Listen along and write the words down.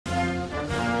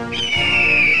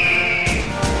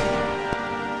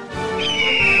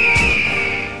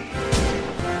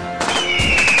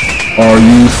Are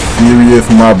you serious,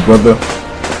 my brother?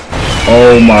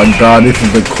 Oh my god, this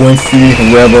is the Quincy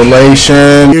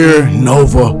revelation. Here,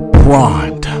 Nova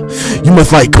Prond. You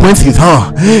must like Quincy's,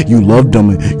 huh? You love them.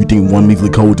 You think one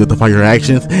measly code justify your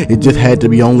actions? It just had to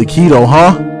be only keto,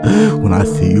 huh? When I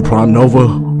see you, Prond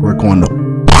Nova, we're going to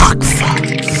box.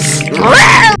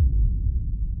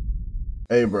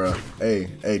 Hey, bro. Hey,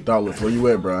 Thoughtless, where you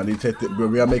at, bro? I need to test it, bro.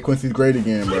 We gotta make Quincy's great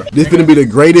again, bro. This gonna be the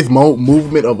greatest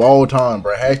movement of all time,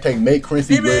 bro. Hashtag make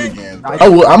Quincy great again.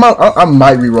 I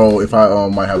might re-roll if I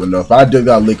might have enough. I just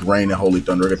got Lick Rain and Holy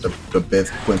Thunder. I got the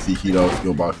best Quincy Keto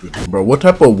skill boxes. Bro, what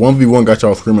type of 1v1 got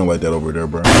y'all screaming like that over there,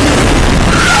 bro?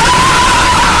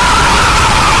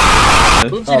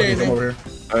 Okay, come over here.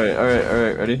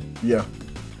 Alright, ready? Yeah.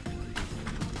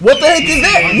 What the heck is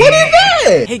that? What is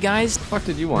that? Hey guys, what the fuck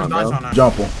did you want, bro?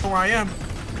 Jump him. Where I am.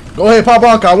 Go ahead, Pop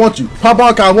Bonka, I want you. Pop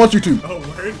Bonka, I want you to. Oh,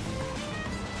 word?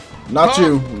 Not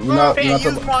you. I can't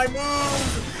use my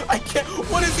move. I can't.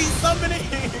 What is he summoning?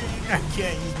 I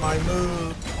can't use my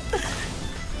move.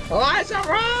 I shall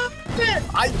run.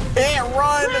 I can't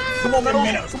run. Come on,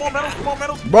 Metals. Come on, Metals. Come on,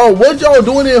 Metals. Bro, what y'all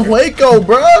doing in Waco,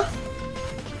 bruh?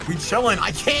 We chilling.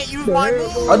 I can't use my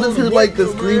move. I just hear like the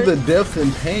screams of death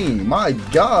and pain. My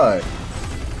god.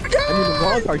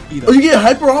 Oh, you get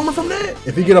hyper armor from that?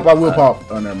 If you get up, I will pop.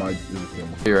 Oh, never mind.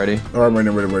 You ready? Alright,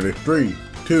 ready. 3,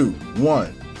 2,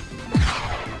 1.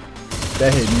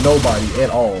 That hit nobody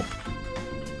at all.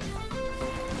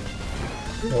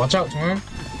 Watch out, Twin.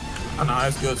 I know,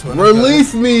 that's good, Twin.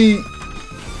 Release me!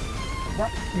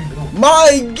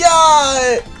 My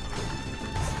god!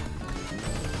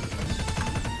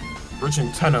 Rich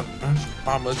and ten up.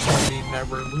 Mama told me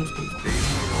never lose me, baby.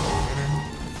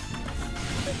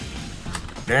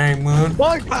 Dang, Moon.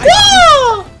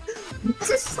 Yeah! This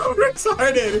is so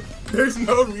retarded. There's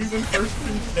no reason for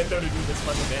Nintendo to do this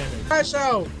much damage. Crash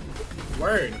out.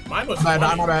 Word. Mine was my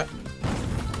bad.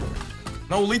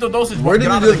 No lethal dosage. Where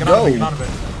did he just go? Get out of it.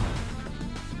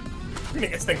 You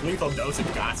niggas think lethal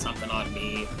dosage got something on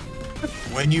me.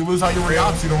 When you lose all your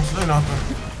reacts, you don't say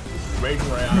nothing. Rage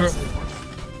reacts.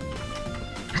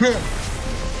 Oh,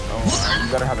 you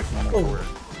better have a cannon for it.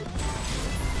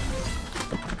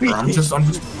 Bro, I'm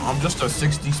just a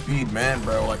 60 speed man,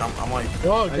 bro. Like I'm like.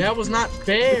 Whoa, that was not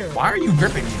fair. Why are you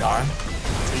gripping me, dog?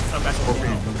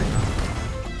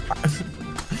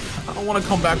 I don't want to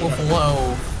come back with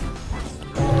low.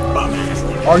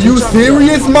 Are you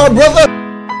serious, my brother?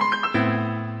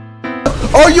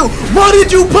 Are you? Why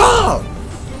did you pop?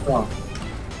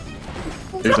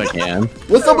 Here's I can.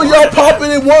 What's up with y'all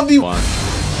popping in 1v1?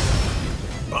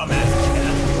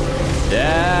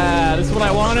 Yeah, this is what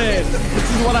I wanted.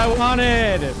 This is what I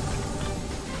wanted.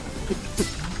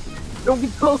 Don't be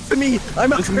close to me. I'm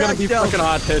This is gonna be fucking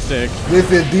autistic.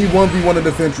 This is the 1v1 of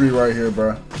the century right here,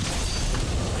 bro.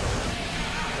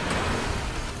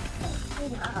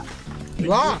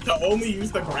 Lock. To only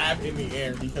use the grab in the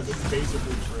air because it's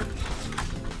basically true.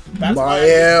 That's My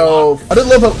elf. I just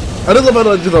love how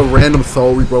there's just a random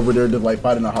Soul Reaper over there just like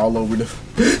fighting a hollow over this.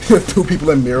 There's 2 people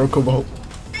in Miracle Boat.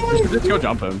 Just go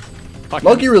jump him. Fuck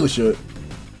Loki really should.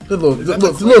 Just a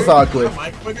little side quest.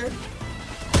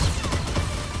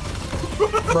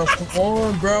 Bro, come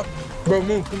on, bro. Bro,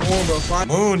 Moon, come on, bro. Fine.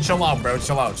 Moon, chill out, bro.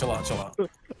 Chill out.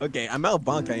 Okay, I'm out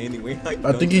Bonka anyway.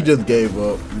 I think he just gave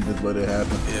up and just let it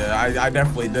happen. Yeah, I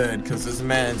definitely did, because this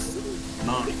man's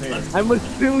not fair. I'm a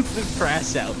soon to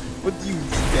crash out. What do you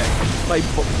expect?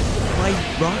 My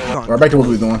rock. Alright, back to what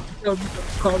we was doing.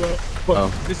 Oh,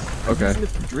 This okay.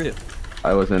 is drip.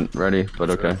 I wasn't ready,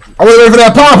 but okay. I was ready for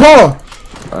that pop, huh?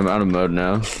 I'm out of mode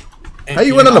now. How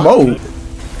you running the mode?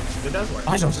 It does work.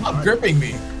 Stop gripping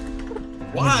me.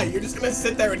 Why? You're just gonna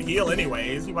sit there and heal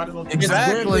anyways. You might as well.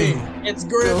 Exactly. It's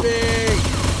gripping.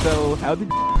 So how did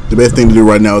The best thing to do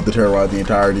right now is to terrorize the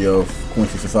entirety of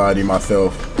Quincy society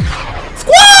myself.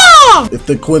 Squaw! It's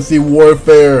the Quincy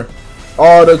warfare.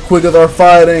 All the Quiggers are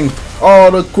fighting.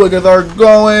 All the Quiggers are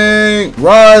going.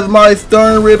 Rise, my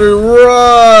stern ritter,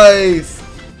 rise.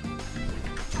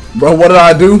 Bro, what did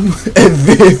I do?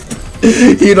 Exist.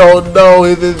 He don't know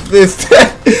his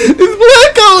existence. This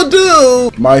Blacko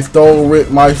dude. My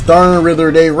stern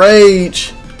ritter, they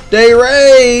rage. They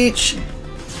rage.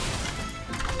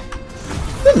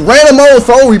 This random old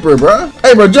Soul Reaper, bro.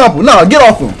 Hey, bro, jump him. Nah, get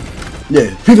off him.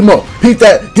 Yeah, beat him up. Beat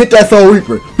that. Get that Soul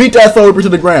Reaper. Beat that Soul Reaper to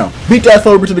the ground. Beat that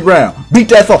Soul Reaper to the ground. Beat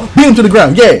that Soul. Beat him to the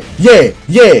ground. Yeah.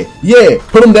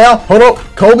 Put him down. Hold up.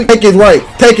 Kobe, take his right.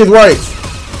 Take his right.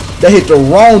 That hit the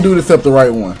wrong dude except the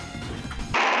right one.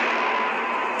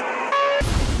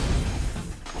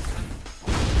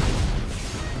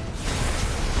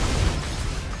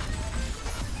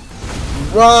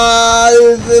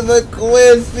 Rise in the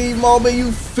Quincy moment,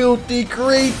 you filthy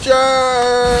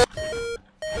creature!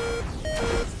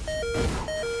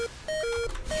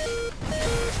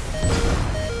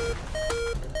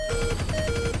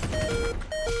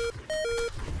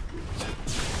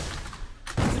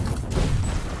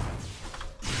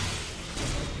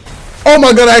 Oh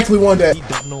my god, I actually won that. He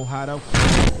don't know how to.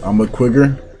 I'm a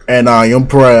quigger, and I am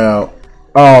proud.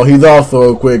 Oh, he's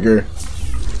also a quigger.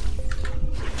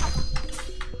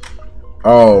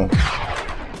 Oh.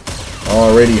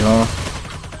 Already, huh?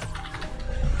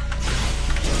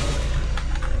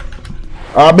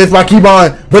 I missed my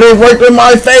keybind, but it worked in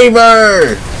my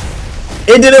favor!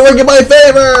 It didn't work in my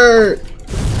favor!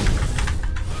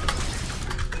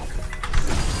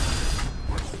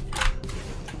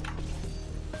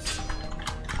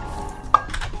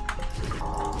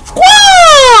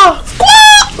 Squaw!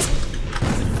 Squaw!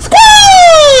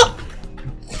 Squaw!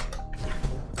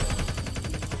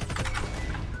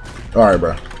 Alright,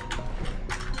 bro.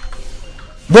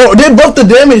 Bro, they buffed the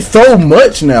damage so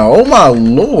much now. Oh my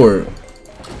lord.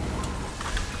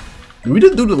 Did we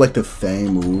just do like the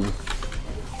same move?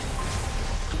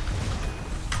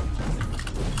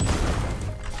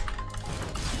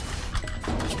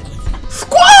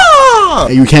 Squaw!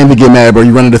 Hey, you can't even get mad, bro.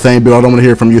 You running the same build. I don't want to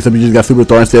hear from you. So you just got super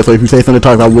throw instead. So if you say something to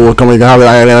talk, I will come in. I'm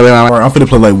finna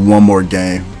play like one more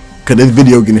game. Cause this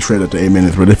video getting straight up to 8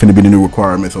 minutes, but it's finna be the new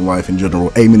requirements of life in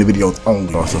general. 8-minute videos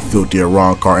only. Also filthy or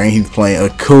wrong car, and he's playing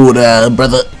Akuda,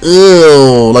 brother.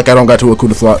 Ew, like I don't got to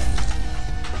Akuda slot.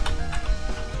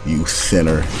 You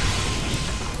sinner.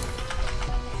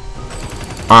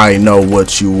 I know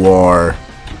what you are.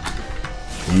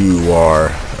 You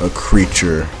are a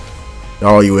creature.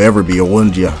 All you ever be,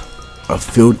 wouldn't you? A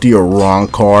filthy or wrong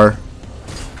car.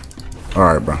 All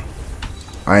right, bro.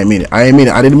 I didn't mean it. I didn't mean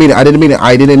it. I didn't mean it. I didn't mean it.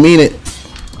 I didn't mean it.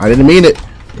 I didn't mean it.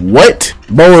 What?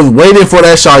 Bo was waiting for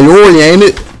that Sayori, ain't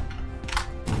it?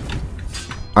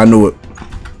 I knew it.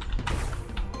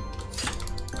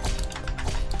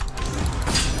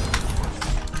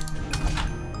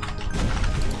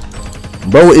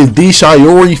 Bro is the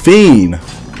Sayori fiend.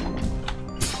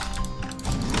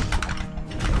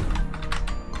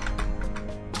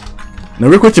 Now,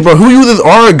 real question, bro. Who uses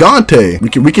Aragante? We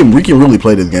can really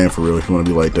play this game for real if you want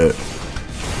to be like that.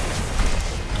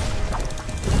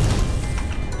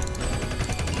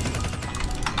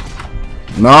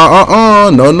 Nah,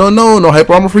 no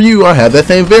hyper armor for you. I have that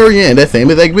same variant, that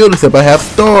same exact build, except I have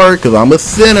Star, cause I'm a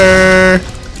sinner.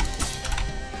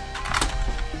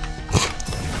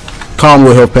 Calm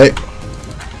will help pack.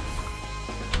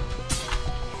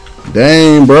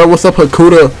 Dang, bro. What's up,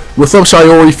 Hakuda? What's up,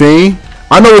 Sayori fiend?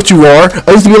 I know what you are.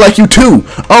 I used to be like you too.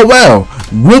 Oh wow.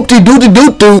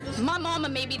 Whoop-de-doo-de-doo-doo. My mama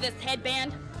made me this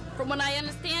headband. From what I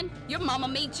understand, your mama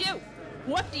made you.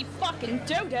 Whoop-de fucking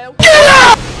dodo.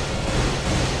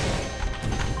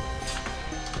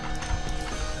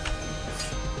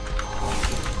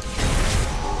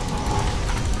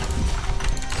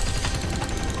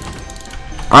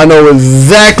 I know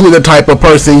exactly the type of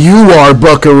person you are,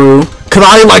 Buckaroo. Cause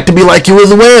I like to be like you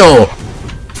as well.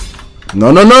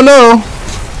 No.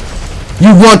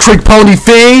 You one-trick pony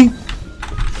fiend.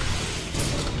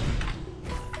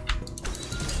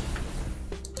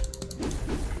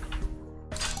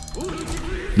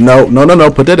 No.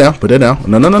 Put that down.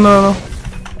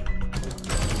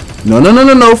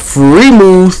 No. Free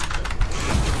moves.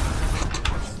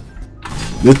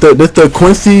 This the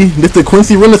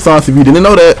Quincy Renaissance. If you didn't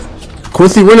know that,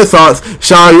 Quincy Renaissance.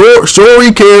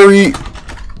 Shori carry.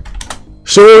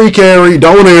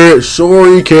 Don't hear it.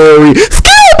 Shori carry.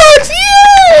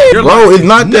 Bro, it's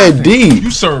not that deep.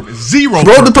 You serve zero.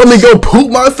 Bro, just told me to go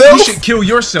poop myself. You should kill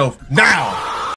yourself now.